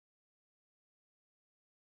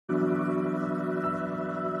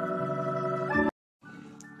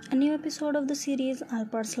A new episode of the series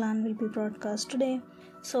Alparslan will be broadcast today.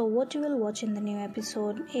 So what you will watch in the new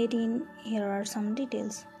episode 18, here are some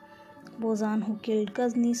details. Bozan, who killed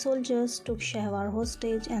Ghazni soldiers, took Shahwar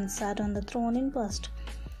hostage and sat on the throne in past,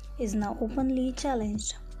 is now openly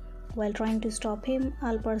challenged. While trying to stop him,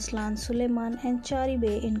 Alparslan, Suleiman and Chari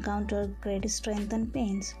Bey encountered great strength and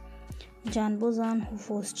pains. Jan Bozan, who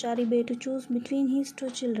forced Chari Bey to choose between his two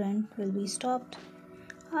children, will be stopped.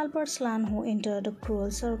 Alparslan, who entered a cruel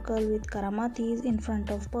circle with Karamatis in front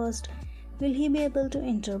of Past, will he be able to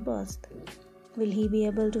enter Past? Will he be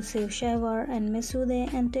able to save Shahwar and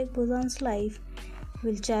Mesude and take Bozan's life?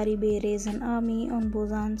 Will Chari Bey raise an army on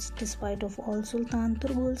Bozan's despite of all Sultan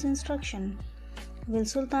Turgul's instruction? Will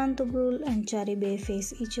Sultan Tugrul and Chari Bey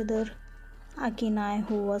face each other? Akinai,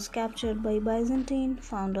 who was captured by Byzantine,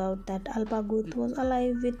 found out that Alpagut was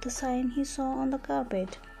alive with the sign he saw on the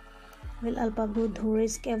carpet. Will Alpagut, who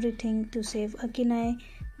risked everything to save Akinai,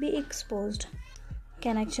 be exposed?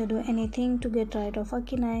 Can Aksha do anything to get rid of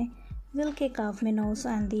Akinai? Will Kekaf Minos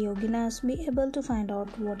and the Yoginas be able to find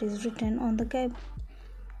out what is written on the carpet?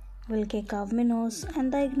 Will Kekaf Minos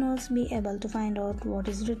and the Ignos be able to find out what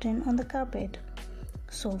is written on the carpet?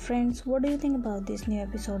 So friends, what do you think about this new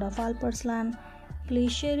episode of Alparslan?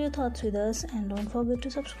 Please share your thoughts with us and don't forget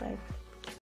to subscribe.